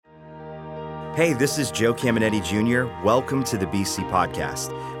Hey, this is Joe Caminetti Jr. Welcome to the BC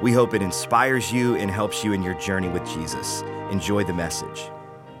Podcast. We hope it inspires you and helps you in your journey with Jesus. Enjoy the message.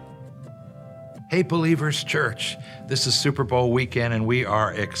 Hey, Believers Church. This is Super Bowl weekend, and we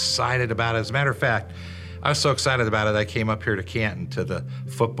are excited about it. As a matter of fact, I was so excited about it, I came up here to Canton to the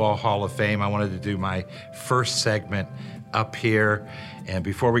Football Hall of Fame. I wanted to do my first segment up here. And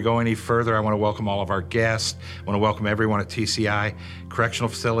before we go any further, I want to welcome all of our guests. I want to welcome everyone at TCI Correctional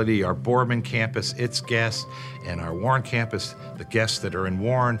Facility, our Boardman campus, its guests, and our Warren campus, the guests that are in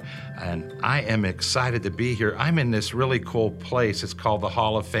Warren. And I am excited to be here. I'm in this really cool place. It's called the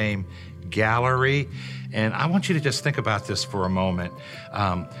Hall of Fame Gallery. And I want you to just think about this for a moment.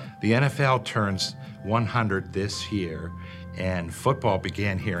 The NFL turns 100 this year, and football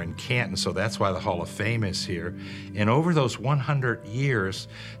began here in Canton, so that's why the Hall of Fame is here. And over those 100 years,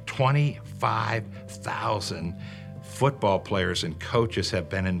 25,000 football players and coaches have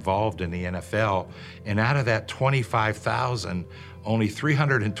been involved in the NFL. And out of that 25,000, only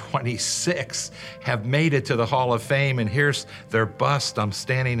 326 have made it to the Hall of Fame, and here's their bust. I'm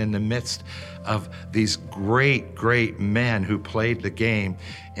standing in the midst of these great, great men who played the game.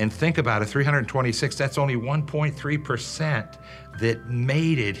 And think about it, 326, that's only 1.3% that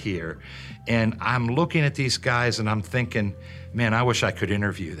made it here. And I'm looking at these guys and I'm thinking, man, I wish I could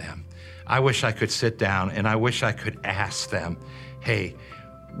interview them. I wish I could sit down and I wish I could ask them, hey,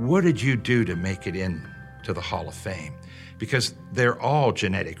 what did you do to make it into the Hall of Fame? Because they're all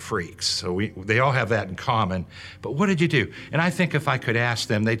genetic freaks, so they all have that in common. But what did you do? And I think if I could ask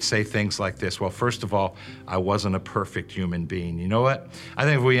them, they'd say things like this. Well, first of all, I wasn't a perfect human being. You know what? I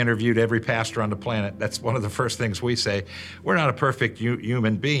think if we interviewed every pastor on the planet, that's one of the first things we say. We're not a perfect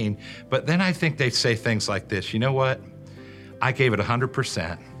human being. But then I think they'd say things like this. You know what? I gave it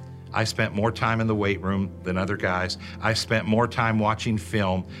 100%. I spent more time in the weight room than other guys. I spent more time watching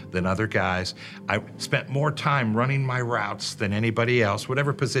film than other guys. I spent more time running my routes than anybody else,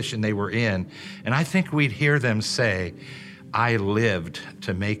 whatever position they were in. And I think we'd hear them say, I lived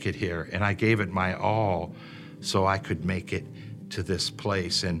to make it here, and I gave it my all so I could make it to this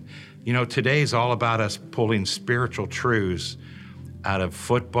place. And, you know, today's all about us pulling spiritual truths out of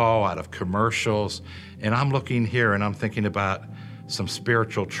football, out of commercials. And I'm looking here and I'm thinking about some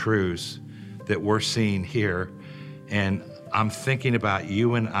spiritual truths that we're seeing here. And I'm thinking about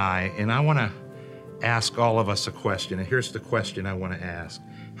you and I want to ask all of us a question. And here's the question I want to ask.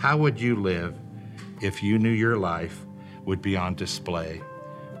 How would you live if you knew your life would be on display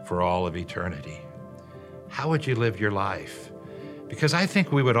for all of eternity? How would you live your life? Because I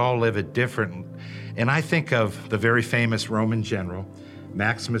think we would all live it different. And I think of the very famous Roman general,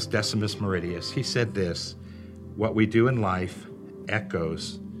 Maximus Decimus Meridius. He said this, what we do in life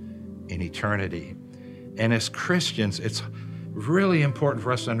echoes in eternity. And as Christians, it's really important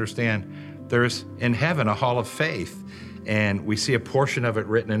for us to understand there's in heaven a hall of faith, and we see a portion of it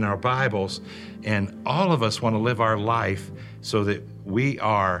written in our Bibles, and all of us want to live our life so that we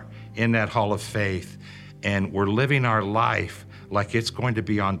are in that hall of faith, and we're living our life like it's going to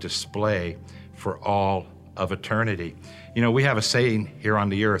be on display for all of eternity. You know, we have a saying here on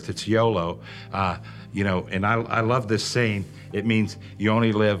the earth, it's YOLO, and I love this saying. It means you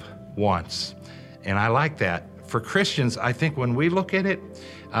only live once. And I like that. For Christians, I think when we look at it,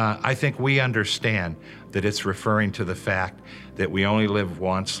 I think we understand that it's referring to the fact that we only live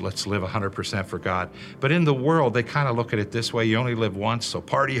once. Let's live 100% for God. But in the world, they kind of look at it this way. You only live once, so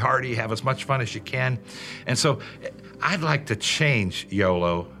party hardy, have as much fun as you can. And so I'd like to change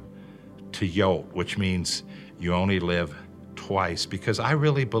YOLO to YOLT, which means you only live twice, because I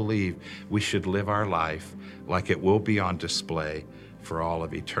really believe we should live our life like it will be on display for all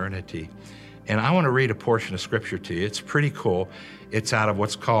of eternity. And I want to read a portion of scripture to you. It's pretty cool. It's out of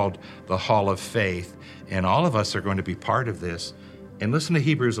what's called the Hall of Faith, and all of us are going to be part of this. And listen to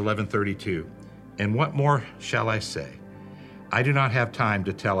Hebrews 11:32. And what more shall I say? I do not have time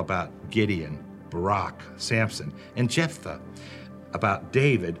to tell about Gideon, Barak, Samson, and Jephthah, about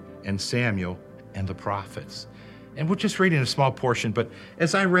David and Samuel and the prophets. And we're just reading a small portion, but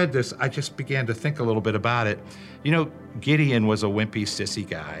as I read this, I just began to think a little bit about it. You know, Gideon was a wimpy, sissy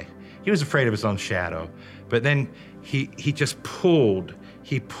guy. He was afraid of his own shadow, but then he pulled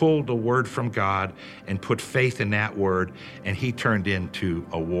a word from God and put faith in that word, and he turned into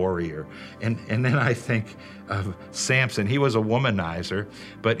a warrior. And then I think of Samson. He was a womanizer,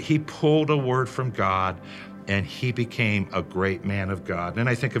 but he pulled a word from God, and he became a great man of God. And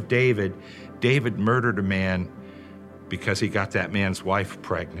I think of David. David murdered a man because he got that man's wife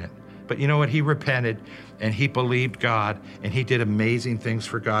pregnant. But you know what? He repented and he believed God and he did amazing things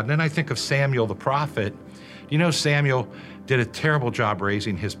for God. And then I think of Samuel the prophet. You know, Samuel did a terrible job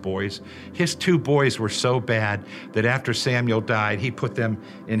raising his boys. His 2 boys were so bad that after Samuel died, he put them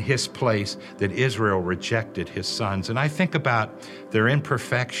in his place, that Israel rejected his sons. And I think about their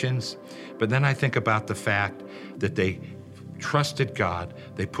imperfections, but then I think about the fact that they trusted God,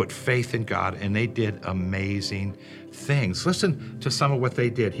 they put faith in God, and they did amazing things. Listen to some of what they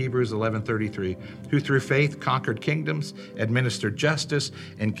did. Hebrews 11:33, who through faith conquered kingdoms, administered justice,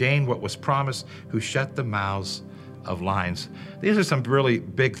 and gained what was promised, who shut the mouths of lions. These are some really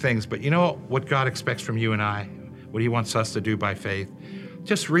big things, but you know what God expects from you and I? What he wants us to do by faith?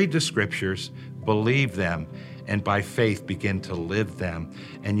 Just read the scriptures, believe them, and by faith begin to live them.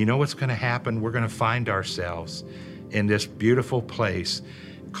 And you know what's going to happen? We're going to find ourselves in this beautiful place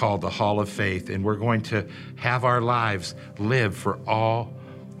called the Hall of Faith, and we're going to have our lives live for all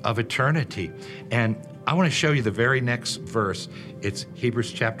of eternity. And I want to show you the very next verse. It's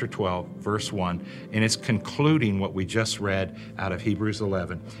Hebrews chapter 12, verse 1, and it's concluding what we just read out of Hebrews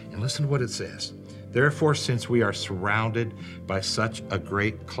 11. And listen to what it says. Therefore, since we are surrounded by such a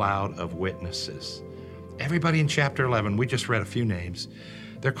great cloud of witnesses. Everybody in chapter 11, we just read a few names.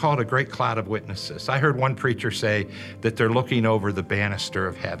 They're called a great cloud of witnesses. I heard one preacher say that they're looking over the banister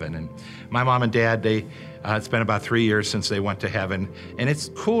of heaven. And my mom and dad, it's been about 3 years since they went to heaven. And it's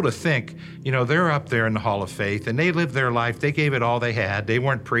cool to think, you know, they're up there in the Hall of Faith and they lived their life. They gave it all they had. They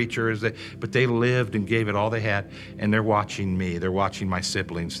weren't preachers, but they lived and gave it all they had. And they're watching me. They're watching my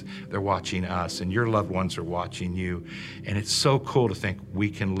siblings. They're watching us. And your loved ones are watching you. And it's so cool to think we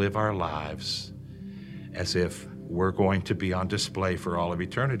can live our lives as if we're going to be on display for all of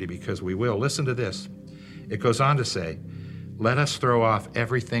eternity, because we will. Listen to this. It goes on to say, let us throw off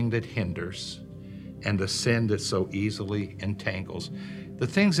everything that hinders and the sin that so easily entangles. The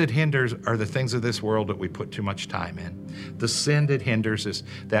things that hinders are the things of this world that we put too much time in. The sin that hinders is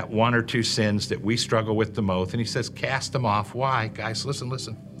that 1 or 2 sins that we struggle with the most. And he says, cast them off. Why? Guys,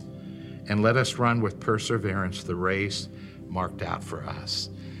 listen. And let us run with perseverance the race marked out for us.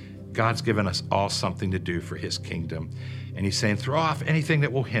 God's given us all something to do for his kingdom. And he's saying, throw off anything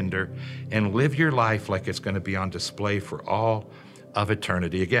that will hinder and live your life like it's going to be on display for all of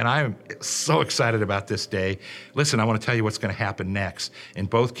eternity. Again, I'm so excited about this day. Listen, I want to tell you what's going to happen next. In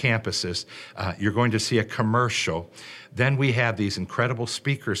both campuses, you're going to see a commercial. Then we have these incredible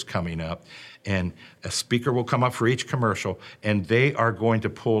speakers coming up, and a speaker will come up for each commercial, and they are going to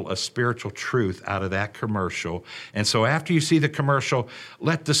pull a spiritual truth out of that commercial. And so after you see the commercial,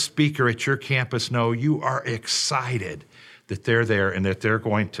 let the speaker at your campus know you are excited that they're there and that they're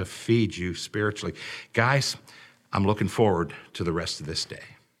going to feed you spiritually. Guys, I'm looking forward to the rest of this day.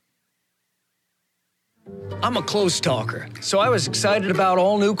 I'm a close talker, so I was excited about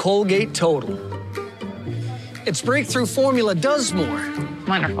all new Colgate Total. Its breakthrough formula does more.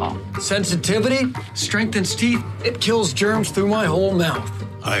 Wonderful. Sensitivity strengthens teeth. It kills germs through my whole mouth.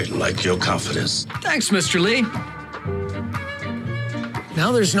 I like your confidence. Thanks, Mr. Lee.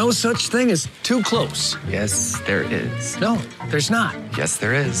 Now there's no such thing as too close. Yes, there is. No, there's not. Yes,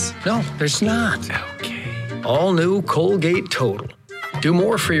 there is. No, there's not. Okay. All new Colgate Total. Do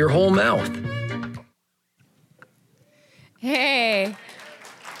more for your whole mouth. Hey.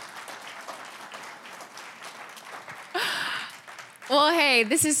 Well, hey,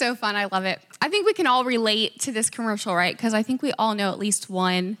 this is so fun. I love it. I think we can all relate to this commercial, right? Because I think we all know at least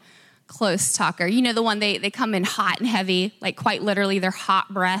one close talker. You know, the one they come in hot and heavy, like quite literally their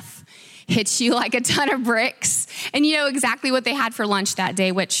hot breath hits you like a ton of bricks. And you know exactly what they had for lunch that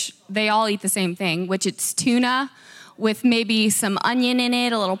day, which they all eat the same thing, which it's tuna with maybe some onion in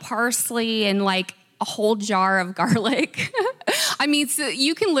it, a little parsley, and like a whole jar of garlic. I mean, so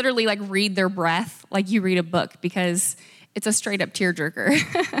you can literally like read their breath like you read a book, because it's a straight up tearjerker.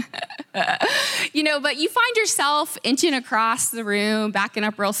 You know, but you find yourself inching across the room, backing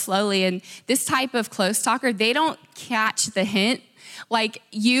up real slowly, and this type of close talker, they don't catch the hint. Like,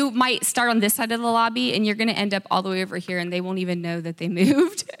 you might start on this side of the lobby and you're going to end up all the way over here and they won't even know that they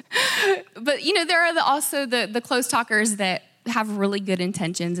moved. But, you know, there are also the close talkers that have really good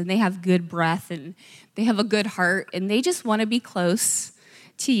intentions and they have good breath and they have a good heart and they just want to be close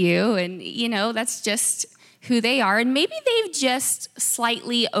to you. And, you know, that's just who they are. And maybe they've just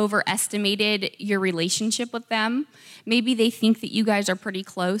slightly overestimated your relationship with them. Maybe they think that you guys are pretty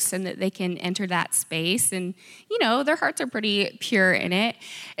close and that they can enter that space. And, you know, their hearts are pretty pure in it.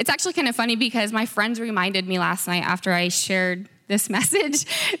 It's actually kind of funny because my friends reminded me last night after I shared this message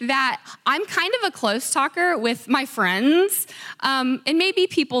that I'm kind of a close talker with my friends, and maybe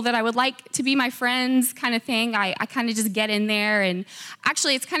people that I would like to be my friends kind of thing. I kind of just get in there. And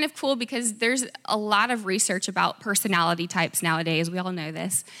actually, it's kind of cool because there's a lot of research about personality types nowadays. We all know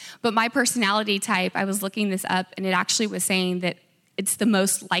this. But my personality type, I was looking this up, and it actually was saying that it's the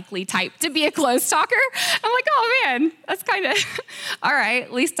most likely type to be a close talker. I'm like, oh man, that's kind of, all right,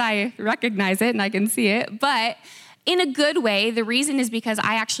 at least I recognize it and I can see it. But in a good way, the reason is because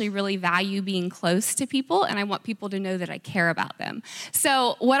I actually really value being close to people, and I want people to know that I care about them.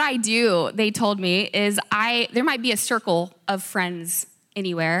 So what I do, they told me, is there might be a circle of friends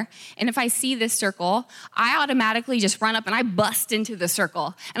anywhere, and if I see this circle, I automatically just run up and I bust into the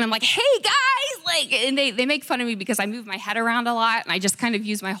circle, and I'm like, hey guys, and they make fun of me because I move my head around a lot, and I just kind of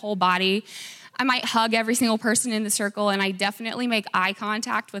use my whole body. I might hug every single person in the circle, and I definitely make eye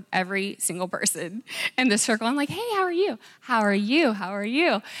contact with every single person in the circle. I'm like, hey, how are you? How are you? How are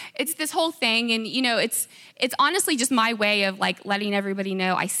you? It's this whole thing, and it's honestly just my way of like letting everybody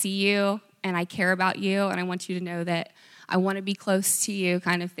know I see you and I care about you, and I want you to know that I want to be close to you,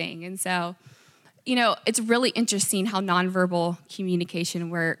 kind of thing. And so, it's really interesting how nonverbal communication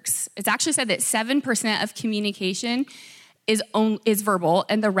works. It's actually said that 7% of communication is verbal,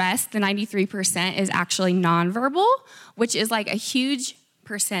 and the rest, the 93%, is actually nonverbal, which is like a huge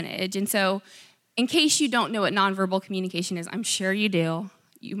percentage. And so, in case you don't know what nonverbal communication is, I'm sure you do.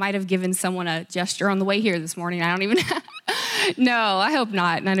 You might have given someone a gesture on the way here this morning. I don't even No, I hope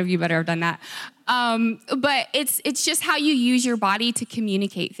not. None of you better have done that. But it's just how you use your body to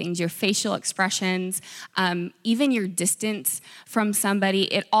communicate things, your facial expressions, even your distance from somebody.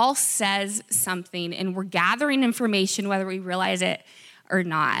 It all says something, and we're gathering information whether we realize it or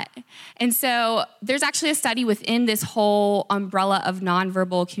not. And so there's actually a study within this whole umbrella of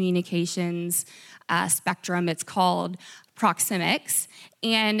nonverbal communications spectrum. It's called proxemics.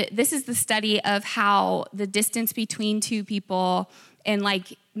 And this is the study of how the distance between two people and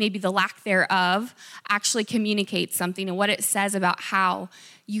like maybe the lack thereof actually communicates something and what it says about how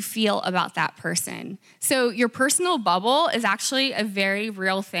you feel about that person. So your personal bubble is actually a very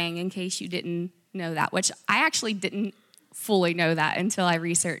real thing, in case you didn't know that, which I actually didn't fully know that until I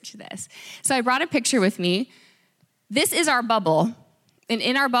researched this. So I brought a picture with me. This is our bubble. And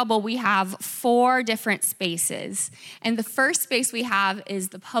in our bubble, we have 4 different spaces. And the first space we have is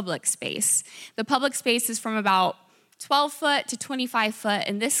the public space. The public space is from about 12 foot to 25 foot.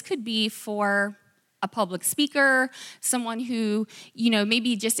 And this could be for a public speaker, someone who,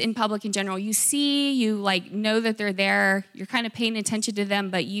 maybe just in public in general, you like know that they're there. You're kind of paying attention to them,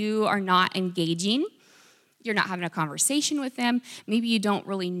 but you are not engaging. You're not having a conversation with them. Maybe you don't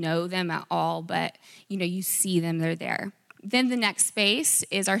really know them at all, but, you see them, they're there. Then the next space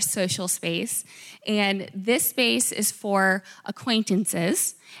is our social space, and this space is for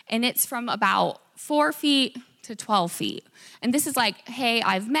acquaintances, and it's from about 4 feet to 12 feet. And this is like, hey,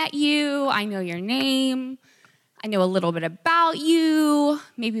 I've met you, I know your name, I know a little bit about you,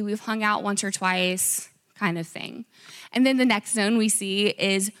 maybe we've hung out once or twice, kind of thing. And then the next zone we see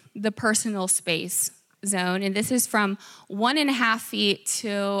is the personal space zone, and this is from 1.5 feet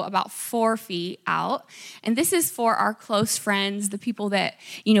to about 4 feet out. And this is for our close friends, the people that,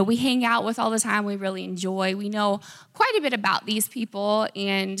 we hang out with all the time, we really enjoy. We know quite a bit about these people,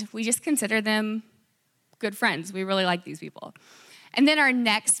 and we just consider them good friends. We really like these people. And then our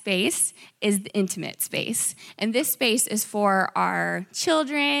next space is the intimate space. And this space is for our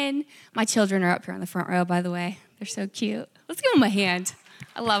children. My children are up here on the front row, by the way. They're so cute. Let's give them a hand.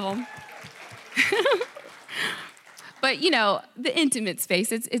 I love them. But, the intimate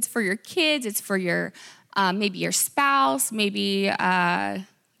space, it's for your kids, it's for your, maybe your spouse, maybe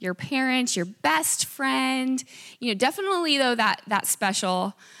your parents, your best friend. Definitely, though, that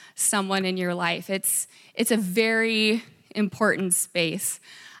special someone in your life. It's a very important space.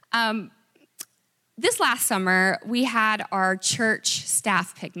 This last summer, we had our church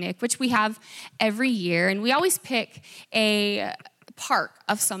staff picnic, which we have every year, and we always pick a park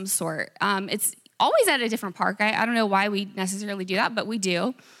of some sort. It's always at a different park. I don't know why we necessarily do that, but we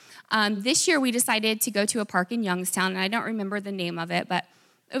do. This year, we decided to go to a park in Youngstown, and I don't remember the name of it, but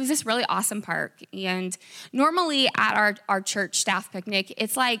it was this really awesome park. And normally at our church staff picnic,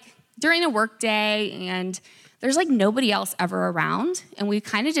 it's like during a work day, and there's like nobody else ever around, and we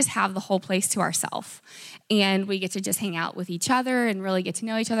kind of just have the whole place to ourselves. And we get to just hang out with each other and really get to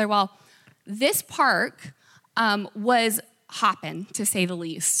know each other. Well, this park was hopping, to say the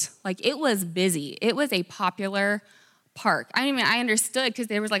least. Like, it was busy. It was a popular park. I mean, I understood because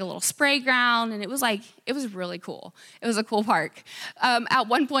there was like a little spray ground, and it was really cool. It was a cool park. At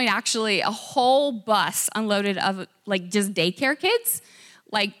one point, actually, a whole bus unloaded of like just daycare kids,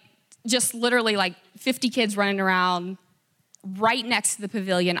 like just literally like 50 kids running around right next to the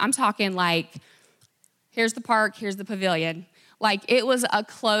pavilion. I'm talking like, here's the park, here's the pavilion. Like it was a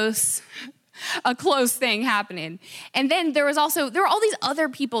close thing happening. And then there were all these other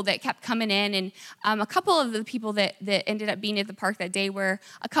people that kept coming in, and a couple of the people that ended up being at the park that day were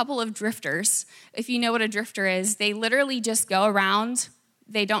a couple of drifters. If you know what a drifter is, they literally just go around.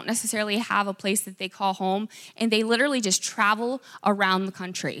 They don't necessarily have a place that they call home, and they literally just travel around the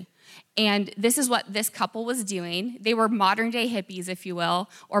country. And this is what this couple was doing. They were modern-day hippies, if you will,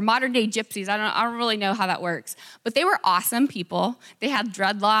 or modern-day gypsies. I don't really know how that works. But they were awesome people. They had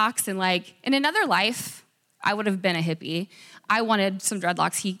dreadlocks, and like in another life, I would have been a hippie. I wanted some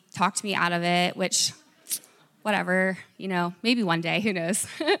dreadlocks. He talked me out of it, which, whatever, maybe one day, who knows.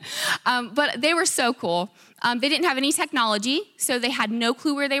 But they were so cool. They didn't have any technology, so they had no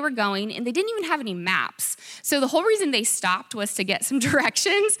clue where they were going, and they didn't even have any maps. So the whole reason they stopped was to get some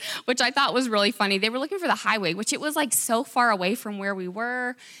directions, which I thought was really funny. They were looking for the highway, which it was like so far away from where we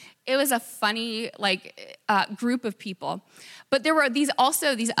were. It was a funny group of people. But there were these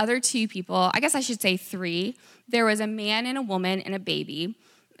other two people, I guess I should say three. There was a man and a woman and a baby,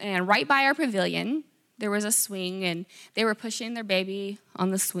 and right by our pavilion, there was a swing, and they were pushing their baby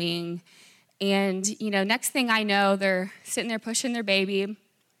on the swing. And, next thing I know, they're sitting there pushing their baby.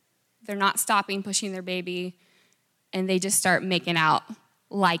 They're not stopping pushing their baby. And they just start making out,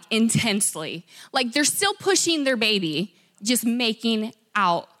 like, intensely. Like, they're still pushing their baby, just making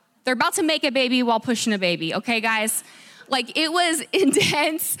out. They're about to make a baby while pushing a baby, okay, guys? Like, it was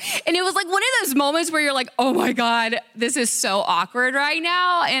intense. And it was like one of those moments where you're like, oh, my God, this is so awkward right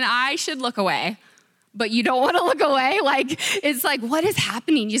now, and I should look away. But you don't want to look away. Like, it's like, what is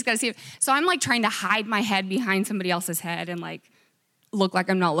happening? You just got to see it. So I'm like trying to hide my head behind somebody else's head and like look like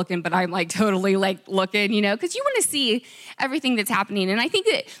I'm not looking, but I'm like totally like looking, because you want to see everything that's happening. And I think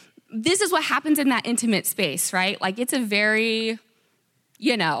that this is what happens in that intimate space, right? Like it's a very,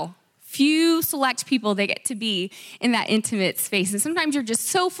 few select people that get to be in that intimate space. And sometimes you're just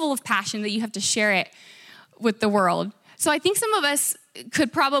so full of passion that you have to share it with the world. So I think some of us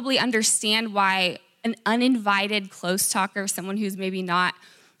could probably understand why an uninvited close talker, someone who's maybe not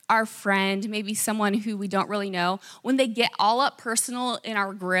our friend, maybe someone who we don't really know, when they get all up personal in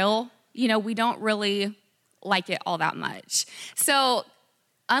our grill, we don't really like it all that much. So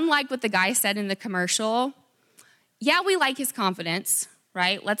unlike what the guy said in the commercial, yeah, we like his confidence,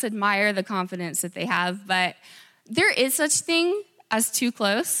 right? Let's admire the confidence that they have, but there is such thing as too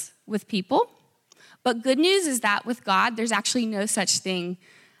close with people. But good news is that with God, there's actually no such thing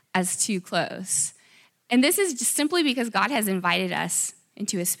as too close. And this is just simply because God has invited us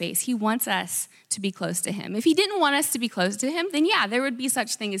into his space. He wants us to be close to him. If he didn't want us to be close to him, then yeah, there would be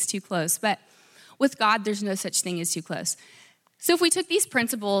such thing as too close. But with God, there's no such thing as too close. So if we took these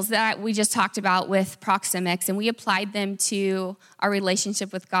principles that we just talked about with proxemics and we applied them to our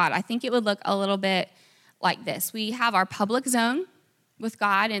relationship with God, I think it would look a little bit like this. We have our public zone with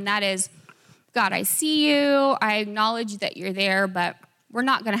God, and that is, God, I see you. I acknowledge that you're there, but we're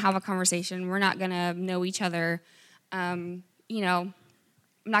not going to have a conversation. We're not going to know each other. I'm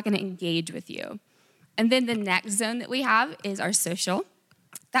not going to engage with you. And then the next zone that we have is our social.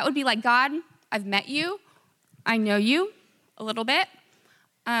 That would be like, God, I've met you. I know you a little bit.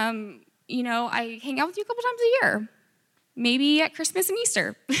 I hang out with you a couple times a year. Maybe at Christmas and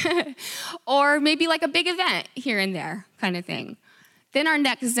Easter. Or maybe like a big event here and there kind of thing. Then our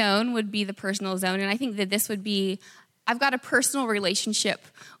next zone would be the personal zone. And I think that this would be, I've got a personal relationship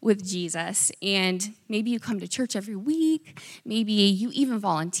with Jesus, and maybe you come to church every week, maybe you even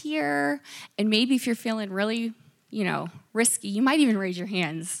volunteer, and maybe if you're feeling really, risky, you might even raise your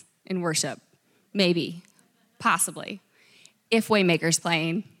hands in worship, maybe, possibly, if Waymaker's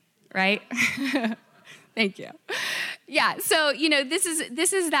playing, right? Thank you. Yeah, so,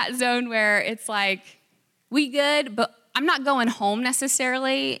 this is that zone where it's like, we good, but I'm not going home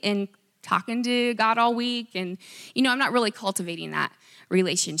necessarily and talking to God all week, and, I'm not really cultivating that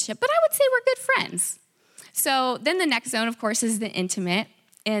relationship, but I would say we're good friends. So then the next zone, of course, is the intimate,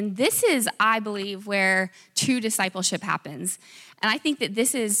 and this is, I believe, where true discipleship happens. And I think that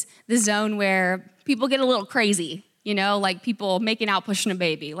this is the zone where people get a little crazy, like people making out, pushing a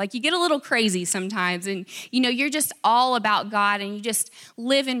baby. Like you get a little crazy sometimes and, you're just all about God and you just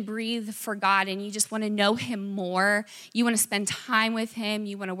live and breathe for God and you just want to know him more. You want to spend time with him.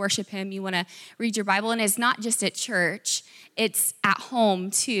 You want to worship him. You want to read your Bible. And it's not just at church. It's at home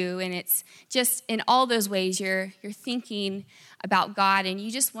too. And it's just in all those ways you're thinking about God and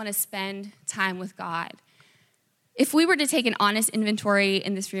you just want to spend time with God. If we were to take an honest inventory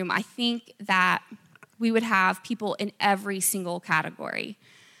in this room, I think that we would have people in every single category.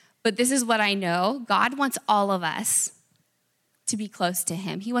 But this is what I know. God wants all of us to be close to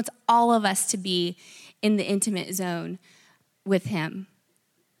him. He wants all of us to be in the intimate zone with him.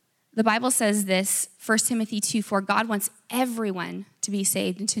 The Bible says this, 1 Timothy 2:4, God wants everyone to be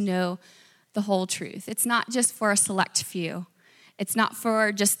saved and to know the whole truth. It's not just for a select few. It's not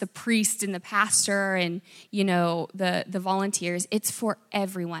for just the priest and the pastor and, the volunteers. It's for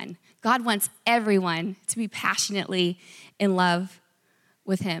everyone. God wants everyone to be passionately in love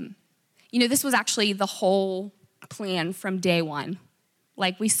with him. This was actually the whole plan from day one.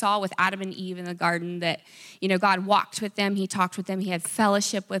 Like we saw with Adam and Eve in the garden that, God walked with them, he talked with them, he had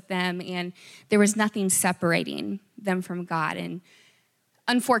fellowship with them, and there was nothing separating them from God. And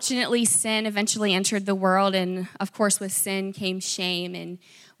unfortunately, sin eventually entered the world, and of course with sin came shame. And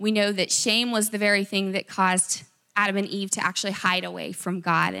we know that shame was the very thing that caused Adam and Eve to actually hide away from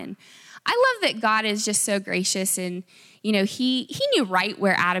God. And I love that God is just so gracious and, he knew right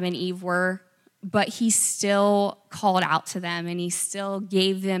where Adam and Eve were, but he still called out to them and he still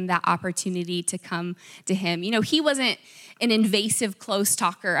gave them that opportunity to come to him. He wasn't an invasive close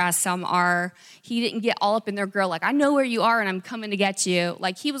talker as some are. He didn't get all up in their grill like, I know where you are and I'm coming to get you.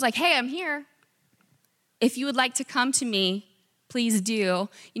 Like he was like, hey, I'm here. If you would like to come to me, please do.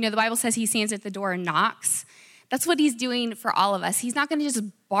 The Bible says he stands at the door and knocks. That's what he's doing for all of us. He's not going to just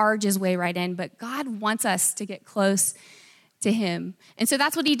barge his way right in, but God wants us to get close to him. And so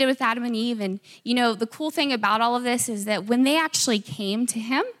that's what he did with Adam and Eve. And, the cool thing about all of this is that when they actually came to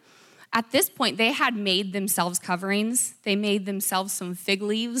him, at this point, they had made themselves coverings. They made themselves some fig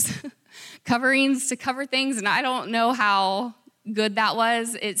leaves, coverings to cover things. And I don't know how good that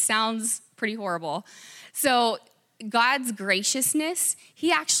was. It sounds pretty horrible. So God's graciousness,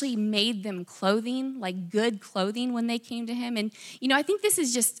 he actually made them clothing, like good clothing when they came to him. And, I think this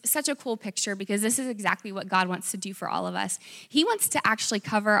is just such a cool picture because this is exactly what God wants to do for all of us. He wants to actually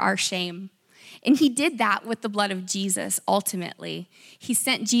cover our shame. And he did that with the blood of Jesus, ultimately. He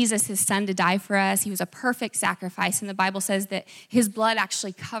sent Jesus, his son, to die for us. He was a perfect sacrifice. And the Bible says that his blood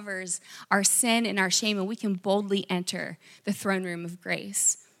actually covers our sin and our shame, and we can boldly enter the throne room of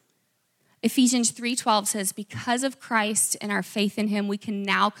grace. Ephesians 3:12 says, because of Christ and our faith in him, we can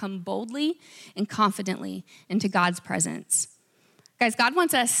now come boldly and confidently into God's presence. Guys, God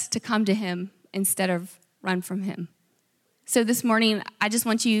wants us to come to him instead of run from him. So this morning, I just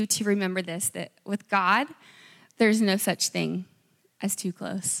want you to remember this, that with God, there's no such thing as too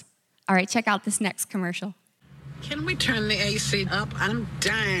close. All right, check out this next commercial. Can we turn the AC up? I'm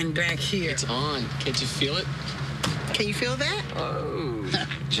dying back here. It's on. Can't you feel it? Can you feel that? Oh.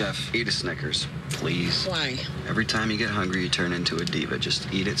 Jeff, eat a Snickers, please. Why? Every time you get hungry, you turn into a diva.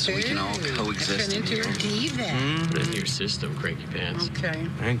 Just eat it so we can all coexist. Turn into a diva? Put it in your system, cranky pants. Okay.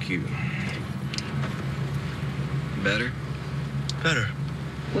 Thank you. Better? Better.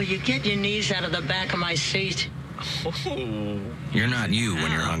 Will you get your knees out of the back of my seat? Oh. You're not you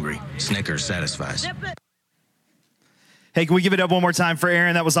when you're hungry. Snickers satisfies. Hey, can we give it up one more time for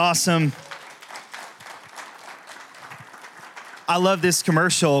Aaron? That was awesome. I love this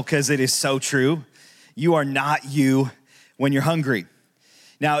commercial because it is so true. You are not you when you're hungry.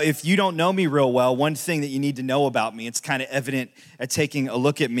 Now, if you don't know me real well, one thing that you need to know about me, it's kind of evident at taking a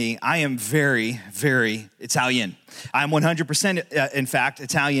look at me. I am very, very Italian. I'm 100%, in fact,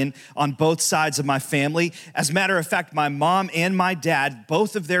 Italian on both sides of my family. As a matter of fact, my mom and my dad,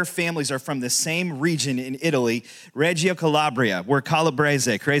 both of their families are from the same region in Italy, Reggio Calabria. We're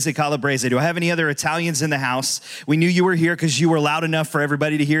Calabrese, crazy Calabrese. Do I have any other Italians in the house? We knew you were here because you were loud enough for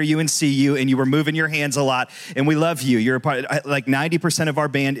everybody to hear you and see you, and you were moving your hands a lot, and we love you. You're a part, like 90% of our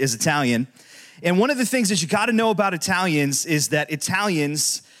band is Italian. And one of the things that you got to know about Italians is that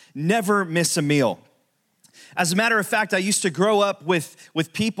Italians never miss a meal. As a matter of fact, I used to grow up with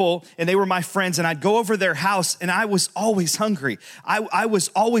people, and they were my friends, and I'd go over their house, and I was always hungry. I was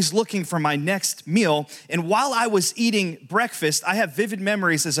always looking for my next meal, and while I was eating breakfast, I have vivid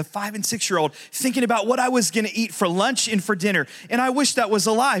memories as a 5 and 6-year-old thinking about what I was gonna eat for lunch and for dinner, and I wish that was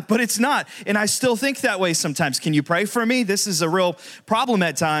a lie, but it's not, and I still think that way sometimes. Can you pray for me? This is a real problem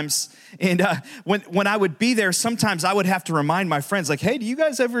at times. And when I would be there, sometimes I would have to remind my friends, like, hey, do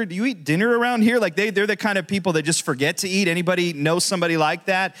you eat dinner around here? Like they're the kind of people people that just forget to eat? Anybody know somebody like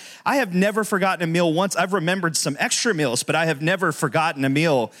that? I have never forgotten a meal once. I've remembered some extra meals, but I have never forgotten a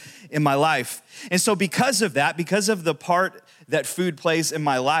meal in my life. And so because of that, because of the part that food plays in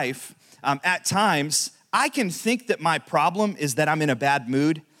my life, at times I can think that my problem is that I'm in a bad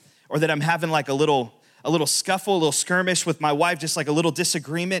mood, or that I'm having like a little scuffle, a little skirmish with my wife, just like a little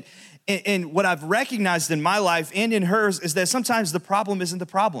disagreement. And what I've recognized in my life and in hers is that sometimes the problem isn't the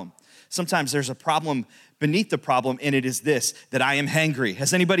problem. Sometimes there's a problem beneath the problem, and it is this, that I am hangry.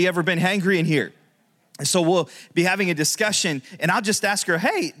 Has anybody ever been hangry in here? And so we'll be having a discussion, and I'll just ask her,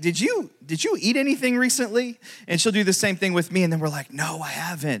 hey, did you eat anything recently? And she'll do the same thing with me, and then we're like, no, I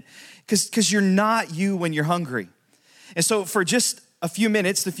haven't. Because you're not you when you're hungry. And so for just the few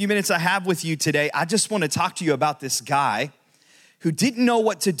minutes I have with you today, I just want to talk to you about this guy who didn't know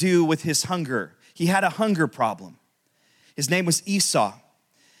what to do with his hunger. He had a hunger problem. His name was Esau.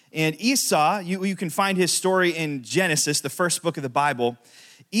 And Esau, you can find his story in Genesis, the first book of the Bible.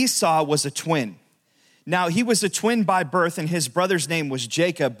 Esau was a twin. Now, he was a twin by birth, and his brother's name was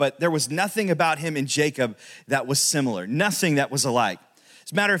Jacob, but there was nothing about him and Jacob that was similar, nothing that was alike.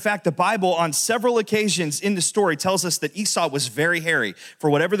 As a matter of fact, the Bible on several occasions in the story tells us that Esau was very hairy. For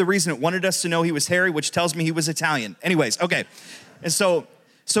whatever the reason, it wanted us to know he was hairy, which tells me he was Italian. Anyways, okay. And so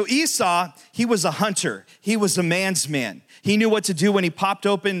Esau, he was a hunter. He was a man's man. He knew what to do when he popped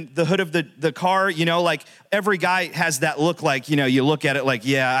open the hood of the car. You know, like every guy has that look like, you know, you look at it like,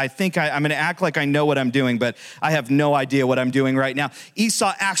 yeah, I think I'm going to act like I know what I'm doing, but I have no idea what I'm doing right now.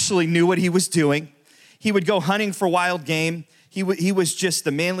 Esau actually knew what he was doing. He would go hunting for wild game. He was just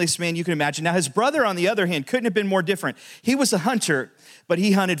the manliest man you can imagine. Now, his brother, on the other hand, couldn't have been more different. He was a hunter, but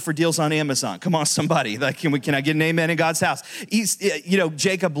he hunted for deals on Amazon. Come on, somebody. Like, can I get an amen in God's house?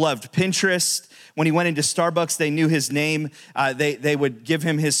 Jacob loved Pinterest. When he went into Starbucks, they knew his name. They would give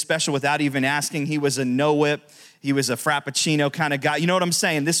him his special without even asking. He was a no-whip. He was a Frappuccino kind of guy. You know what I'm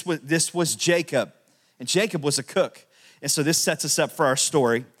saying? This was Jacob, and Jacob was a cook. And so this sets us up for our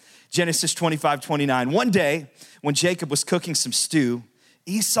story. Genesis 25:29. One day, when Jacob was cooking some stew,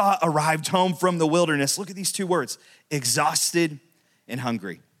 Esau arrived home from the wilderness. Look at these two words, exhausted and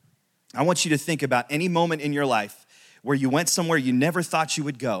hungry. I want you to think about any moment in your life where you went somewhere you never thought you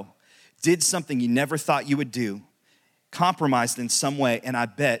would go, did something you never thought you would do, compromised in some way, and I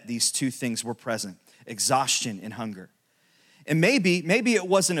bet these two things were present, exhaustion and hunger. And maybe it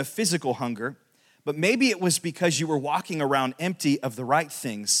wasn't a physical hunger, but maybe it was because you were walking around empty of the right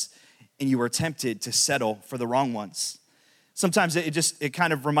things and you were tempted to settle for the wrong ones. Sometimes it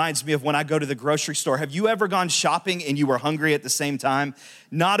kind of reminds me of when I go to the grocery store. Have you ever gone shopping and you were hungry at the same time?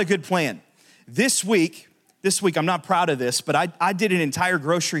 Not a good plan. This week, I'm not proud of this, but I did an entire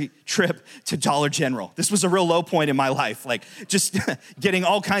grocery trip to Dollar General. This was a real low point in my life, like just getting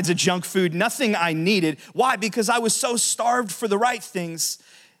all kinds of junk food, nothing I needed. Why? Because I was so starved for the right things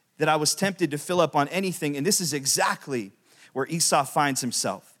that I was tempted to fill up on anything, and this is exactly where Esau finds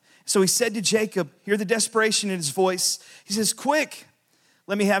himself. So he said to Jacob, hear the desperation in his voice. He says, quick,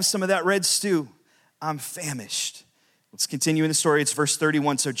 let me have some of that red stew. I'm famished. Let's continue in the story. It's verse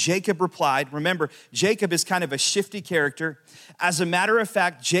 31. So Jacob replied, remember, Jacob is kind of a shifty character. As a matter of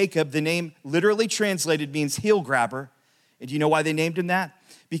fact, Jacob, the name literally translated means heel grabber. And do you know why they named him that?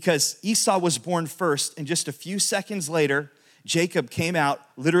 Because Esau was born first, and just a few seconds later, Jacob came out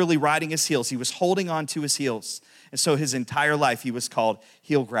literally riding his heels. He was holding on to his heels. And so his entire life, he was called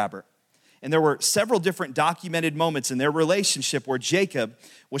heel grabber. And there were several different documented moments in their relationship where Jacob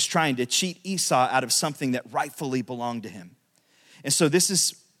was trying to cheat Esau out of something that rightfully belonged to him. And so this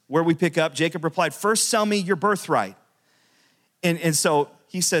is where we pick up. Jacob replied, first sell me your birthright. And so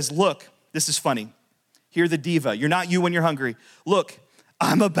he says, look, this is funny. Hear the diva. You're not you when you're hungry. Look,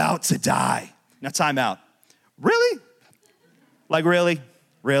 I'm about to die. Now time out. Really? Like really?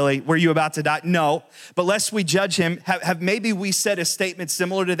 Really? Were you about to die? No. But lest we judge him, have maybe we said a statement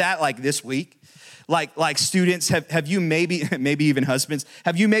similar to that like this week? Like students, have you maybe even husbands,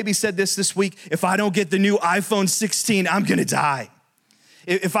 have you maybe said this week? If I don't get the new iPhone 16, I'm gonna die.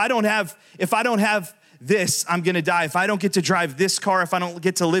 If I don't have this, I'm gonna die. If I don't get to drive this car, if I don't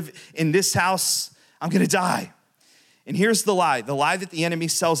get to live in this house, I'm gonna die. And here's the lie. The lie that the enemy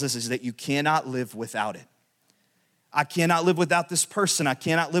sells us is that you cannot live without it. I cannot live without this person. I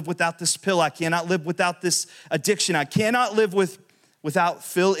cannot live without this pill. I cannot live without this addiction. I cannot live without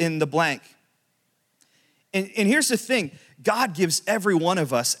fill in the blank. And here's the thing. God gives every one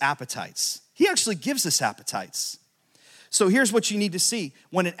of us appetites. He actually gives us appetites. So here's what you need to see.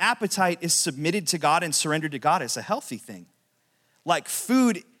 When an appetite is submitted to God and surrendered to God, it's a healthy thing. Like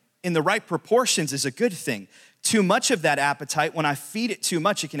food in the right proportions is a good thing. Too much of that appetite, when I feed it too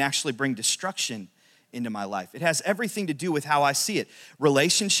much, it can actually bring destruction into my life. It has everything to do with how I see it.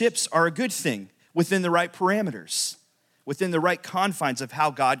 Relationships are a good thing within the right parameters, within the right confines of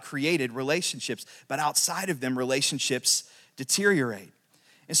how God created relationships. But outside of them, relationships deteriorate.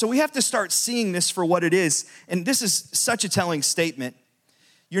 And so we have to start seeing this for what it is. And this is such a telling statement.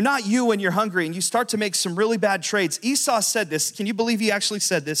 You're not you when you're hungry, and you start to make some really bad trades. Esau said this. Can you believe he actually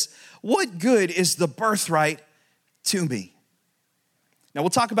said this? What good is the birthright to me? Now, we'll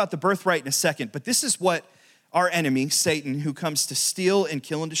talk about the birthright in a second, but this is what our enemy, Satan, who comes to steal and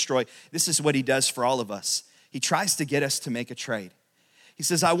kill and destroy, this is what he does for all of us. He tries to get us to make a trade. He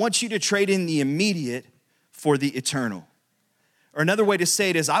says, I want you to trade in the immediate for the eternal. Or another way to say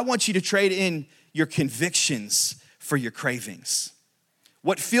it is, I want you to trade in your convictions for your cravings.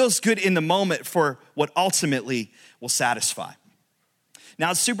 What feels good in the moment for what ultimately will satisfy.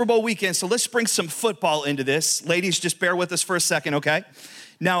 Now, it's Super Bowl weekend, so let's bring some football into this. Ladies, just bear with us for a second, okay?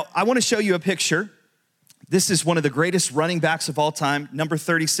 Now, I want to show you a picture. This is one of the greatest running backs of all time, number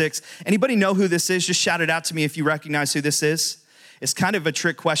 36. Anybody know who this is? Just shout it out to me if you recognize who this is. It's kind of a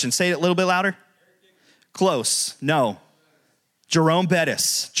trick question. Say it a little bit louder. Close. No. Jerome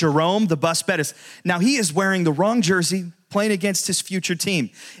Bettis. Jerome the Bus Bettis. Now, he is wearing the wrong jersey, playing against his future team.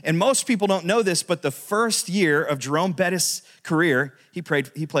 And most people don't know this, but the first year of Jerome Bettis' career, he played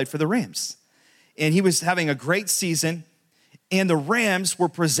for the Rams. And he was having a great season, and the Rams were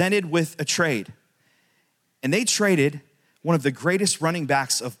presented with a trade. And they traded one of the greatest running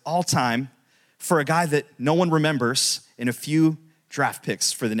backs of all time for a guy that no one remembers in a few draft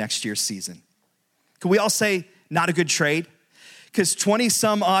picks for the next year's season. Can we all say not a good trade? Because 20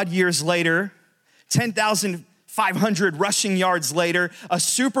 some odd years later, 10,500 rushing yards later, a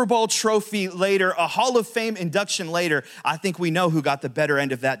Super Bowl trophy later, a Hall of Fame induction later, I think we know who got the better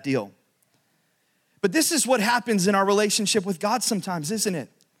end of that deal. But this is what happens in our relationship with God sometimes, isn't it?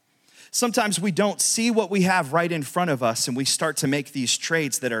 Sometimes we don't see what we have right in front of us, and we start to make these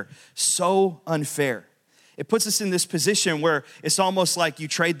trades that are so unfair. It puts us in this position where it's almost like you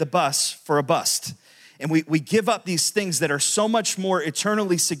trade the bus for a bust. And we give up these things that are so much more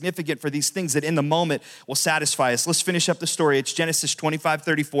eternally significant for these things that in the moment will satisfy us. Let's finish up the story. It's Genesis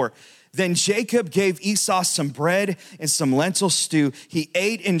 25:34. Then Jacob gave Esau some bread and some lentil stew. He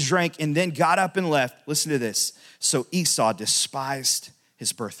ate and drank and then got up and left. Listen to this. So Esau despised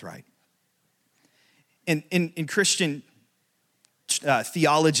his birthright. In Christian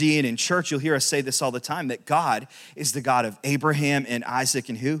theology and in church, you'll hear us say this all the time, that God is the God of Abraham and Isaac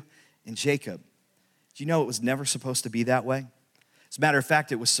and who? And Jacob. Do you know it was never supposed to be that way? As a matter of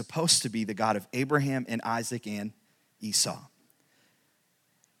fact, it was supposed to be the God of Abraham and Isaac and Esau.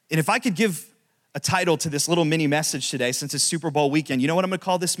 And if I could give a title to this little mini message today, since it's Super Bowl weekend, you know what I'm gonna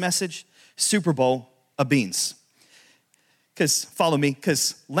call this message? Super Bowl of beans. Because, follow me,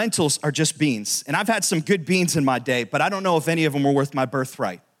 because lentils are just beans. And I've had some good beans in my day, but I don't know if any of them were worth my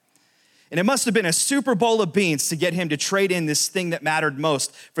birthright. And it must have been a Super Bowl of beans to get him to trade in this thing that mattered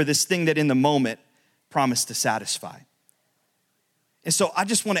most for this thing that in the moment promised to satisfy. And so I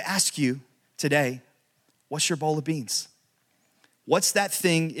just want to ask you today, what's your bowl of beans? What's that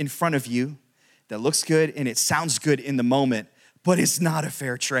thing in front of you that looks good and it sounds good in the moment, but it's not a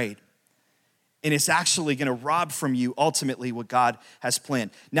fair trade? And it's actually gonna rob from you ultimately what God has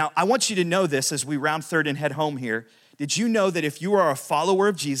planned. Now, I want you to know this as we round third and head home here. Did you know that if you are a follower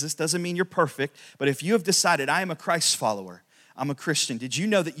of Jesus, doesn't mean you're perfect, but if you have decided, I am a Christ follower, I'm a Christian, did you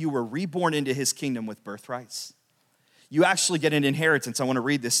know that you were reborn into his kingdom with birthrights? You actually get an inheritance. I want to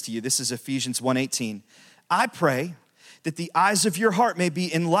read this to you. This is Ephesians 1:18. I pray that the eyes of your heart may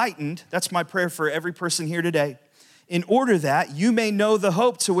be enlightened. That's my prayer for every person here today. In order that you may know the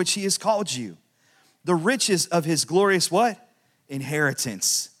hope to which he has called you, the riches of his glorious what?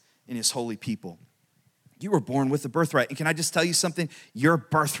 Inheritance in his holy people. You were born with a birthright. And can I just tell you something? Your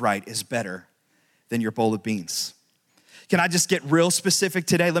birthright is better than your bowl of beans. Can I just get real specific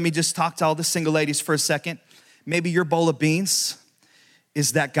today? Let me just talk to all the single ladies for a second. Maybe your bowl of beans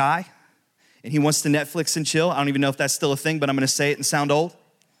is that guy, and he wants to Netflix and chill. I don't even know if that's still a thing, but I'm gonna say it and sound old.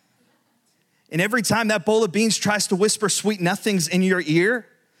 And every time that bowl of beans tries to whisper sweet nothings in your ear,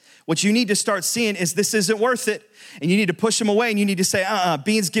 what you need to start seeing is this isn't worth it. And you need to push them away, and you need to say,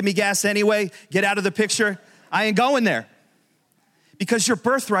 beans give me gas anyway. Get out of the picture. I ain't going there. Because your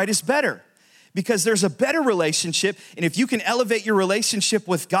birthright is better. Because there's a better relationship, and if you can elevate your relationship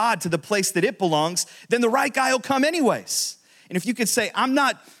with God to the place that it belongs, then the right guy will come anyways. And if you could say, I'm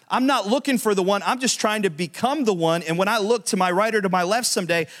not looking for the one, I'm just trying to become the one, and when I look to my right or to my left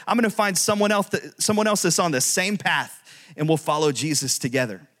someday, I'm gonna find someone else that's on the same path, and we'll follow Jesus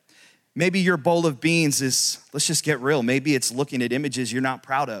together. Maybe your bowl of beans is, let's just get real, maybe it's looking at images you're not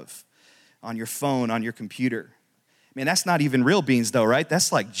proud of. on your phone, on your computer. Man, that's not even real beans though, right?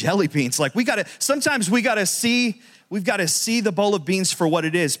 That's like jelly beans. Like sometimes we've got to see the bowl of beans for what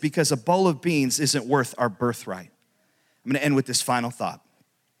it is, because a bowl of beans isn't worth our birthright. I'm gonna end with this final thought.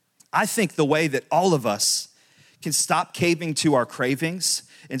 I think the way that all of us can stop caving to our cravings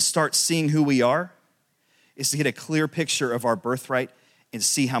and start seeing who we are is to get a clear picture of our birthright and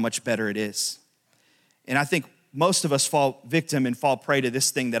see how much better it is. And I think most of us fall victim and fall prey to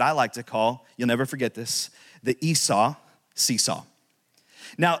this thing that I like to call, you'll never forget this, the Esau seesaw.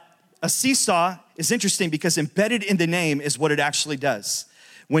 Now, a seesaw is interesting because embedded in the name is what it actually does.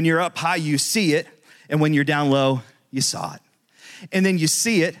 When you're up high, you see it, and when you're down low, you saw it. And then you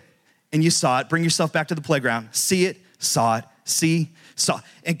see it, and you saw it. Bring yourself back to the playground. See it, saw it, see, saw.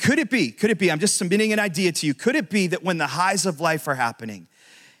 And could it be, I'm just submitting an idea to you, could it be that when the highs of life are happening,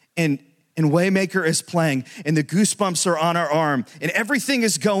 and Waymaker is playing, and the goosebumps are on our arm, and everything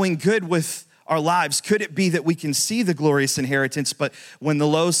is going good with our lives, could it be that we can see the glorious inheritance, but when the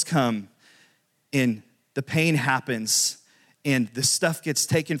lows come and the pain happens and the stuff gets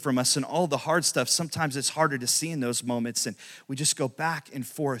taken from us and all the hard stuff, sometimes it's harder to see in those moments, and we just go back and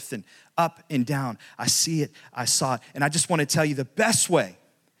forth and up and down. I see it, I saw it. And I just want to tell you, the best way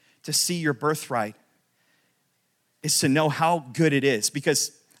to see your birthright is to know how good it is,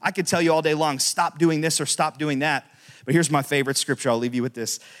 because I could tell you all day long, stop doing this or stop doing that. But here's my favorite scripture. I'll leave you with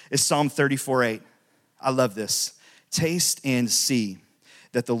this. It's Psalm 34:8. I love this. Taste and see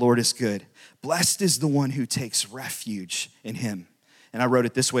that the Lord is good. Blessed is the one who takes refuge in him. And I wrote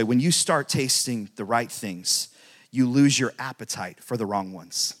it this way. When you start tasting the right things, you lose your appetite for the wrong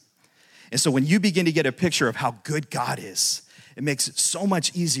ones. And so when you begin to get a picture of how good God is, it makes it so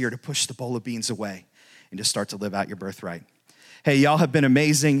much easier to push the bowl of beans away and to start to live out your birthright. Hey, y'all have been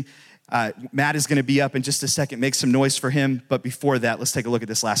amazing. Matt is gonna be up in just a second. Make some noise for him. But before that, let's take a look at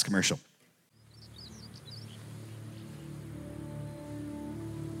this last commercial.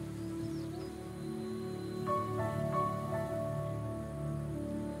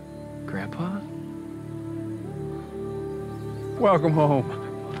 Grandpa? Welcome home.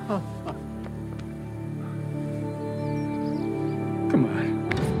 Come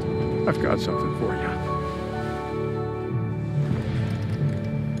on. I've got something for you.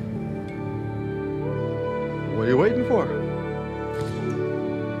 What are you waiting for?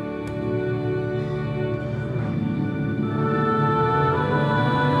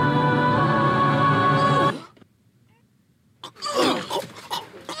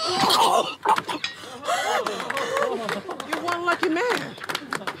 You're one lucky man.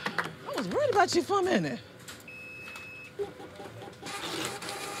 I was worried about you for a minute.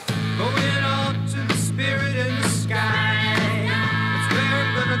 Going on to the spirit in the sky. It's where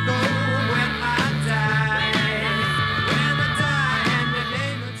I'm gonna go when I die. When I die and the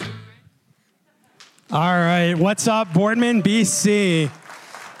name is... All right, what's up, Boardman, BC?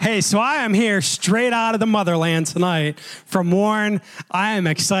 Hey, so I am here straight out of the motherland tonight from Warren. I am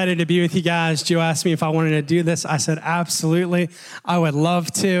excited to be with you guys. Joe asked me if I wanted to do this. I said, absolutely. I would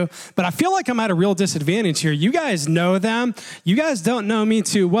love to. But I feel like I'm at a real disadvantage here. You guys know them. You guys don't know me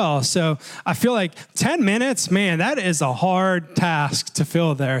too well. So I feel like 10 minutes, man, that is a hard task to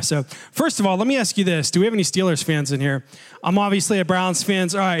fill there. So first of all, let me ask you this. Do we have any Steelers fans in here? I'm obviously a Browns fan.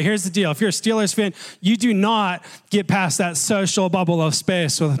 All right, here's the deal. If you're a Steelers fan, you do not get past that social bubble of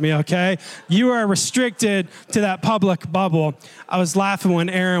space with me, okay? You are restricted to that public bubble. I was laughing when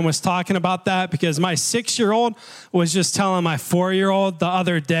Aaron was talking about that because my 6-year-old was just telling my 4-year-old the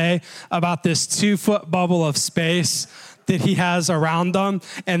other day about this 2-foot bubble of space that he has around them,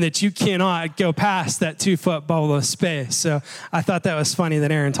 and that you cannot go past that 2-foot bubble of space. So I thought that was funny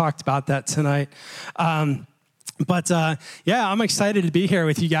that Aaron talked about that tonight. But yeah, I'm excited to be here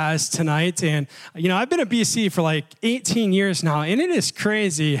with you guys tonight. And, you know, I've been at BC for like 18 years now, and it is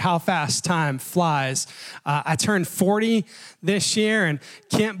crazy how fast time flies. I turned 40 this year and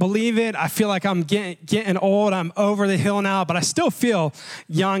can't believe it. I feel like I'm getting old. I'm over the hill now, but I still feel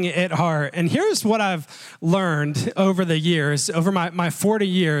young at heart. And here's what I've learned over the years, over my 40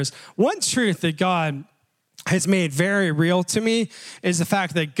 years. One truth that God has made very real to me is the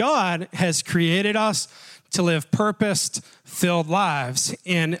fact that God has created us to live purpose-filled lives.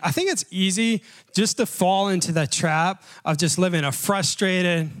 And I think it's easy just to fall into the trap of just living a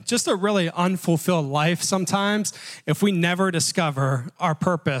frustrated, just a really unfulfilled life sometimes if we never discover our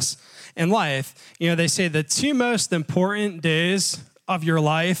purpose in life. You know, they say the 2 most important days of your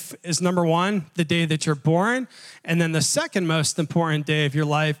life is, number one, the day that you're born. And then the second most important day of your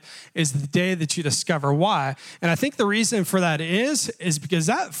life is the day that you discover why. And I think the reason for that is because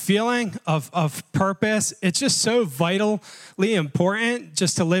that feeling of purpose, it's just so vitally important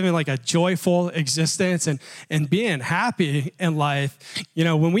just to living like a joyful existence and being happy in life. You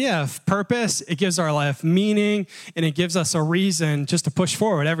know, when we have purpose, it gives our life meaning and it gives us a reason just to push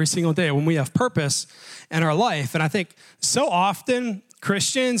forward every single day when we have purpose in our life. And I think so often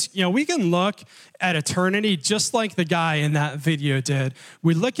Christians, you know, we can look at eternity just like the guy in that video did.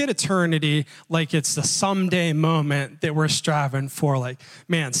 We look at eternity like it's the someday moment that we're striving for. Like,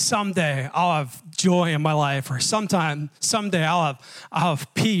 man, someday I'll have joy in my life, or someday I'll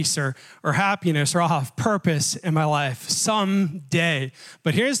have peace or happiness, or I'll have purpose in my life someday.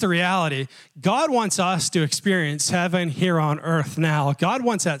 But here's the reality. God wants us to experience heaven here on earth now. God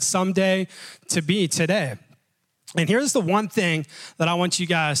wants that someday to be today. And here's the one thing that I want you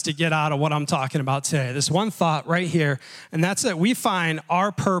guys to get out of what I'm talking about today. This one thought right here, and that's that we find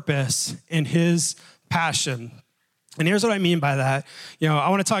our purpose in his passion. And here's what I mean by that. You know, I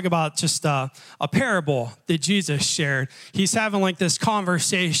want to talk about just a parable that Jesus shared. He's having like this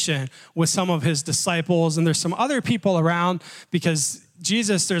conversation with some of his disciples, and there's some other people around because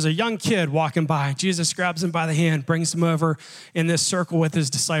there's a young kid walking by. Jesus grabs him by the hand, brings him over in this circle with his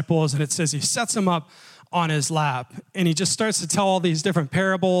disciples, and it says he sets him up on his lap. And he just starts to tell all these different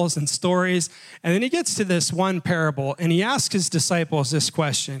parables and stories. And then he gets to this one parable, and he asks his disciples this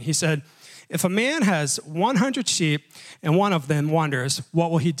question. He said, if a man has 100 sheep and one of them wanders,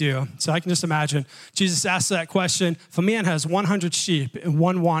 what will he do? So I can just imagine Jesus asked that question. If a man has 100 sheep and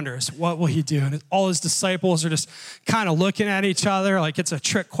one wanders, what will he do? And all his disciples are just kind of looking at each other like it's a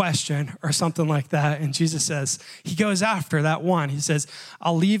trick question or something like that. And Jesus says, he goes after that one. He says,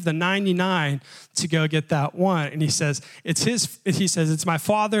 I'll leave the 99 to go get that one. And he says, it's my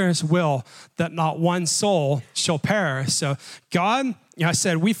Father's will that not one soul shall perish. So God, you know, I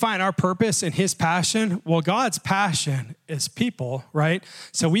said, we find our purpose in his passion. Well, God's passion is people, right?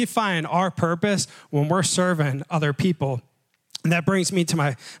 So we find our purpose when we're serving other people. And that brings me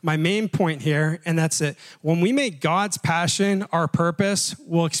to my main point here, and that's it. When we make God's passion our purpose,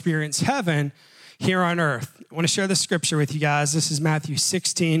 we'll experience heaven here on earth. I want to share this scripture with you guys. This is Matthew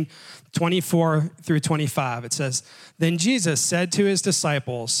 16, 24 through 25. It says, then Jesus said to his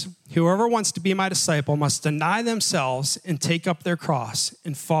disciples, whoever wants to be my disciple must deny themselves and take up their cross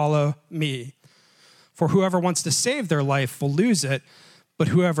and follow me. For whoever wants to save their life will lose it, but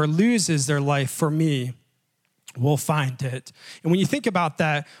whoever loses their life for me will find it. And when you think about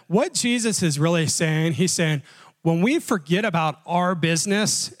that, what Jesus is really saying, he's saying, when we forget about our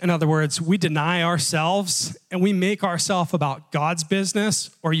business, in other words, we deny ourselves and we make ourselves about God's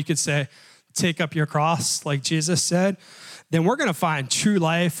business, or you could say, take up your cross, like Jesus said, then we're going to find true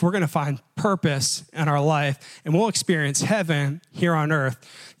life. We're going to find purpose in our life, and we'll experience heaven here on earth.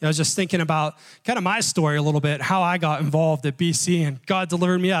 I was just thinking about kind of my story a little bit, how I got involved at BC, and God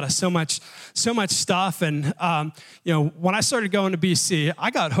delivered me out of so much stuff. And, you know, when I started going to BC, I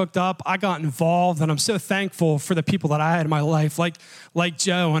got hooked up, I got involved, and I'm so thankful for the people that I had in my life, like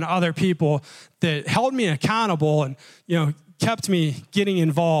Joe and other people that held me accountable and, you know, kept me getting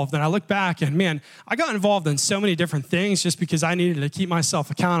involved. And I look back and, man, I got involved in so many different things just because I needed to keep myself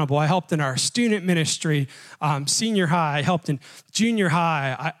accountable. I helped in our student ministry, senior high. I helped in junior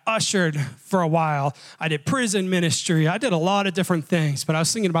high. I ushered for a while. I did prison ministry. I did a lot of different things, but I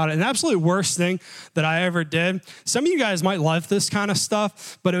was thinking about it. An absolute worst thing that I ever did. Some of you guys might love this kind of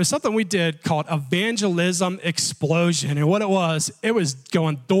stuff, but it was something we did called Evangelism Explosion. And what it was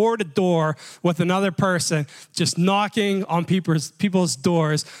going door to door with another person, just knocking on people's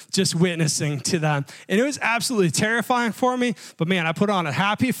doors, just witnessing to them. And it was absolutely terrifying for me, but man, I put on a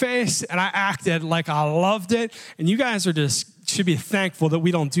happy face and I acted like I loved it. And you guys should be thankful that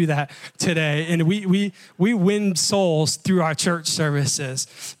we don't do that today. And we win souls through our church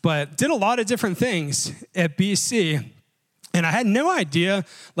services, but did a lot of different things at BC. And I had no idea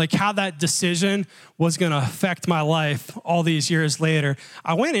like how that decision was going to affect my life all these years later.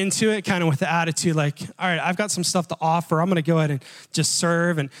 I went into it kind of with the attitude like, all right, I've got some stuff to offer. I'm going to go ahead and just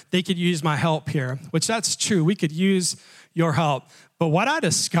serve, and they could use my help here, which that's true. We could use your help. But what I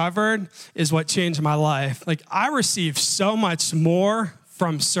discovered is what changed my life. Like, I received so much more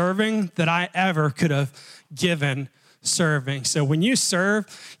from serving than I ever could have given serving. So when you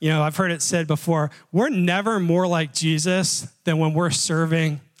serve, you know, I've heard it said before, we're never more like Jesus than when we're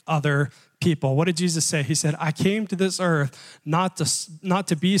serving other people. What did Jesus say? He said, I came to this earth not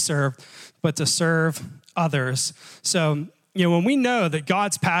to be served, but to serve others. So when we know that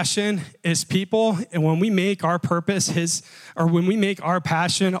God's passion is people, and when we make our purpose when we make our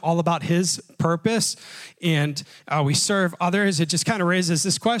passion all about his purpose, and we serve others, it just kind of raises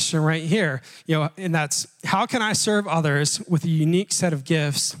this question right here, and that's, how can I serve others with a unique set of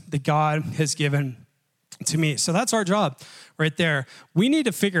gifts that God has given to me? So that's our job right there. We need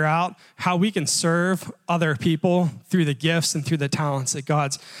to figure out how we can serve other people through the gifts and through the talents that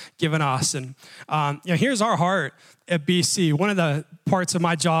God's given us. And here's our heart at BC. One of the parts of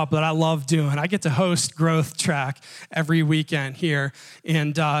my job that I love doing, I get to host Growth Track every weekend here.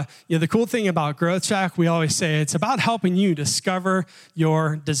 And the cool thing about Growth Track, we always say it's about helping you discover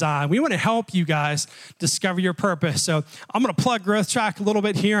your design. We want to help you guys discover your purpose. So I'm going to plug Growth Track a little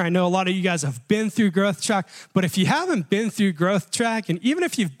bit here. I know a lot of you guys have been through Growth Track, but if you haven't been through Growth Track, and even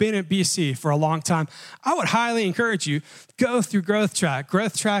if you've been at BC for a long time, I would highly encourage you, go through Growth Track.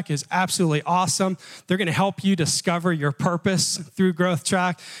 Growth Track is absolutely awesome. They're going to help you discover your purpose through Growth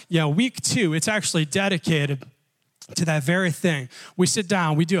Track. Week 2, it's actually dedicated to that very thing. We sit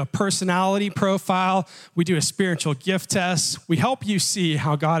down, we do a personality profile, we do a spiritual gift test. We help you see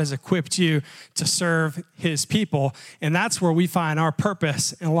how God has equipped you to serve his people. And that's where we find our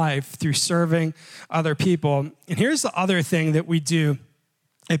purpose in life, through serving other people. And here's the other thing that we do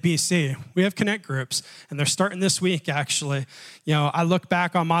at BC. We have connect groups, and they're starting this week, actually. I look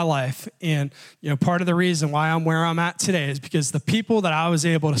back on my life, and part of the reason why I'm where I'm at today is because the people that I was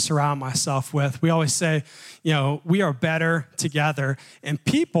able to surround myself with. We always say, we are better together, and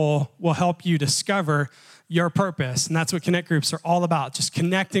people will help you discover your purpose. And that's what connect groups are all about, just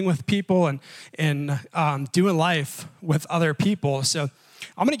connecting with people and doing life with other people. So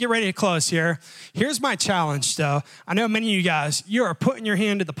I'm going to get ready to close here. Here's my challenge, though. I know many of you guys, you are putting your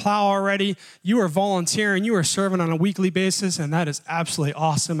hand to the plow already. You are volunteering. You are serving on a weekly basis, and that is absolutely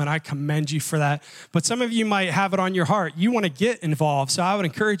awesome, and I commend you for that. But some of you might have it on your heart. You want to get involved, so I would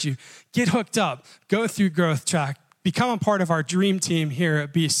encourage you, get hooked up. Go through Growth Track. Become a part of our dream team here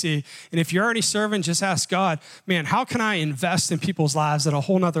at BC. And if you're already serving, just ask God, man, how can I invest in people's lives at a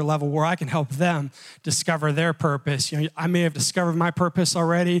whole nother level where I can help them discover their purpose? I may have discovered my purpose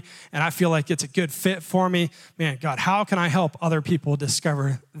already, and I feel like it's a good fit for me. Man, God, how can I help other people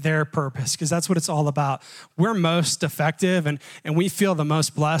discover their purpose? Because that's what it's all about. We're most effective, and we feel the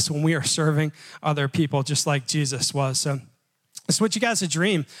most blessed when we are serving other people, just like Jesus was. So I want you guys to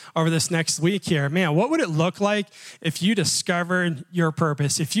dream over this next week here. Man, what would it look like if you discovered your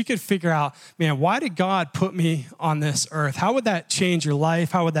purpose? If you could figure out, man, why did God put me on this earth? How would that change your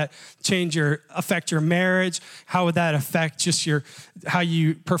life? How would that affect your marriage? How would that affect just how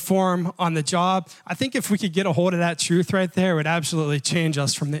you perform on the job? I think if we could get a hold of that truth right there, it would absolutely change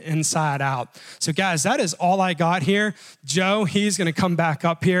us from the inside out. So guys, that is all I got here. Joe, he's going to come back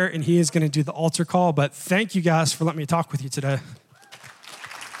up here and he is going to do the altar call. But thank you guys for letting me talk with you today.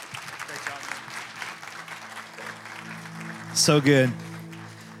 So good.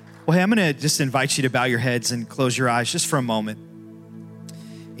 Well, hey, I'm going to just invite you to bow your heads and close your eyes just for a moment.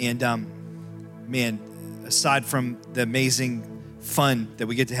 And man, aside from the amazing fun that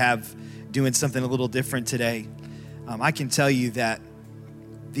we get to have doing something a little different today, I can tell you that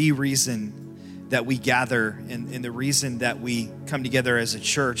the reason that we gather and the reason that we come together as a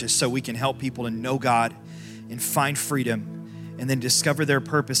church is so we can help people to know God and find freedom and then discover their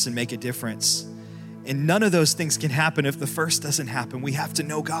purpose and make a difference. And none of those things can happen if the first doesn't happen. We have to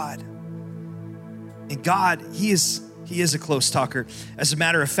know God. And God, He is a close talker. As a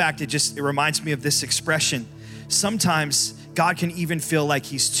matter of fact, it reminds me of this expression. Sometimes God can even feel like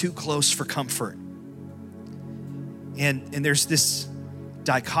He's too close for comfort. And there's this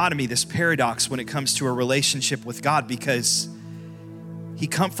dichotomy, this paradox when it comes to a relationship with God, because He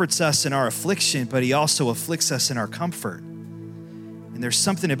comforts us in our affliction, but He also afflicts us in our comfort. And there's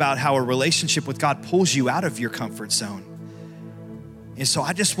something about how a relationship with God pulls you out of your comfort zone. And so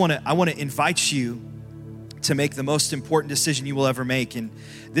I want to invite you to make the most important decision you will ever make. And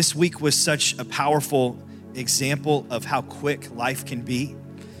this week was such a powerful example of how quick life can be.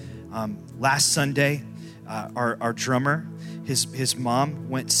 Last Sunday, our drummer, his mom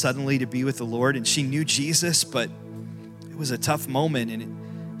went suddenly to be with the Lord, and she knew Jesus, but it was a tough moment,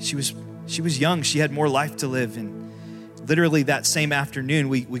 and she was young. She had more life to live, and literally that same afternoon,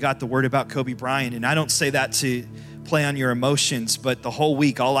 we got the word about Kobe Bryant. And I don't say that to play on your emotions, but the whole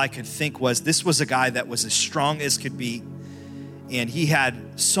week, all I could think was this was a guy that was as strong as could be. And he had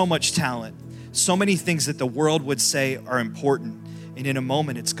so much talent, so many things that the world would say are important. And in a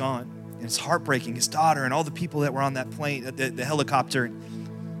moment, it's gone. And it's heartbreaking. His daughter and all the people that were on that plane, the helicopter.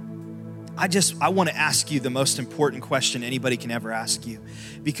 I want to ask you the most important question anybody can ever ask you.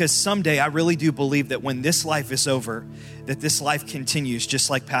 Because someday I really do believe that when this life is over, that this life continues, just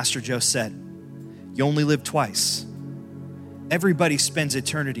like Pastor Joe said. You only live twice. Everybody spends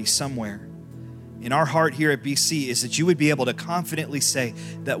eternity somewhere. And our heart here at BC is that you would be able to confidently say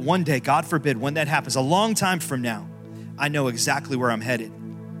that one day, God forbid, when that happens, a long time from now, I know exactly where I'm headed.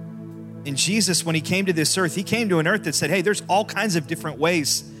 And Jesus, when he came to this earth, he came to an earth that said, hey, there's all kinds of different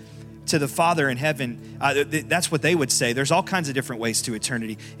ways to the Father in heaven. That's what they would say. There's all kinds of different ways to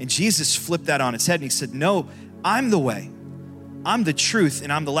eternity. And Jesus flipped that on its head and he said, no, I'm the way. I'm the truth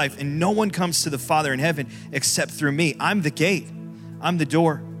and I'm the life. And no one comes to the Father in heaven except through me. I'm the gate. I'm the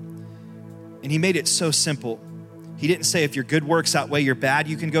door. And he made it so simple. He didn't say if your good works outweigh your bad,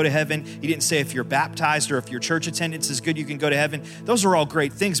 you can go to heaven. He didn't say if you're baptized or if your church attendance is good, you can go to heaven. Those are all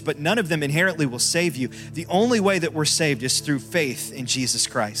great things, but none of them inherently will save you. The only way that we're saved is through faith in Jesus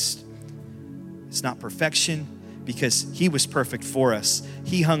Christ. It's not perfection because he was perfect for us.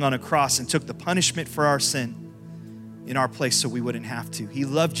 He hung on a cross and took the punishment for our sin in our place so we wouldn't have to. He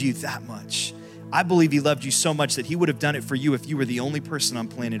loved you that much. I believe he loved you so much that he would have done it for you if you were the only person on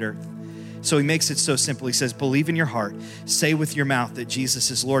planet Earth. So he makes it so simple. He says, believe in your heart, say with your mouth that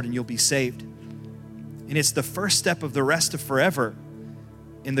Jesus is Lord and you'll be saved. And it's the first step of the rest of forever.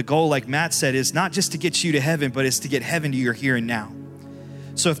 And the goal, like Matt said, is not just to get you to heaven, but it's to get heaven to your here and now.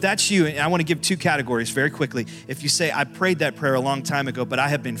 So if that's you, and I want to give two categories very quickly. If you say, I prayed that prayer a long time ago, but I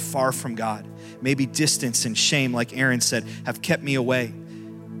have been far from God. Maybe distance and shame, like Aaron said, have kept me away.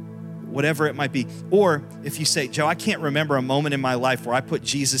 Whatever it might be. Or if you say, Joe, I can't remember a moment in my life where I put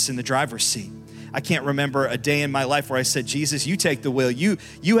Jesus in the driver's seat. I can't remember a day in my life where I said, Jesus, you take the wheel. You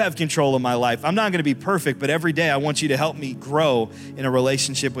have control of my life. I'm not going to be perfect, but every day I want you to help me grow in a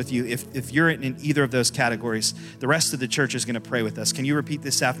relationship with you. If you're in either of those categories, the rest of the church is going to pray with us. Can you repeat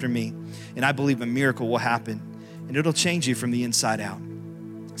this after me? And I believe a miracle will happen, and it'll change you from the inside out.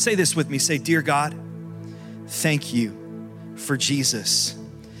 Say this with me. Say, dear God, thank you for Jesus.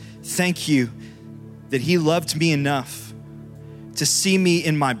 Thank you that he loved me enough to see me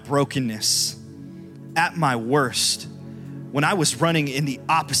in my brokenness, at my worst, when I was running in the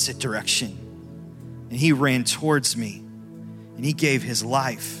opposite direction. And he ran towards me and he gave his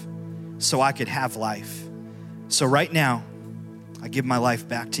life so I could have life. So right now, I give my life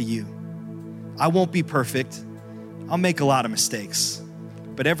back to you. I won't be perfect. I'll make a lot of mistakes,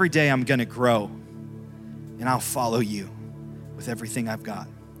 but every day I'm gonna grow and I'll follow you with everything I've got.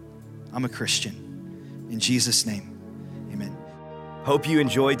 I'm a Christian. In Jesus' name, amen. Hope you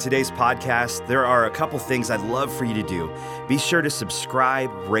enjoyed today's podcast. There are a couple things I'd love for you to do. Be sure to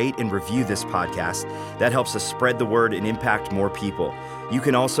subscribe, rate, and review this podcast. That helps us spread the word and impact more people. You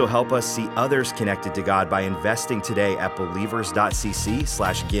can also help us see others connected to God by investing today at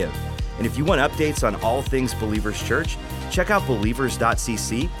believers.cc/give. And if you want updates on all things Believers Church, check out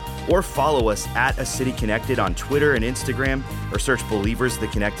believers.cc or follow us at A City Connected on Twitter and Instagram, or search Believers the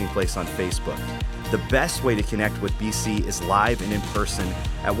Connecting Place on Facebook. The best way to connect with BC is live and in person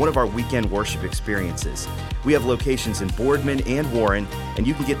at one of our weekend worship experiences. We have locations in Boardman and Warren, and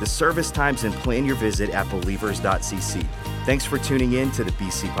you can get the service times and plan your visit at believers.cc. Thanks for tuning in to the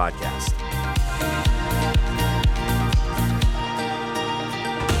BC Podcast.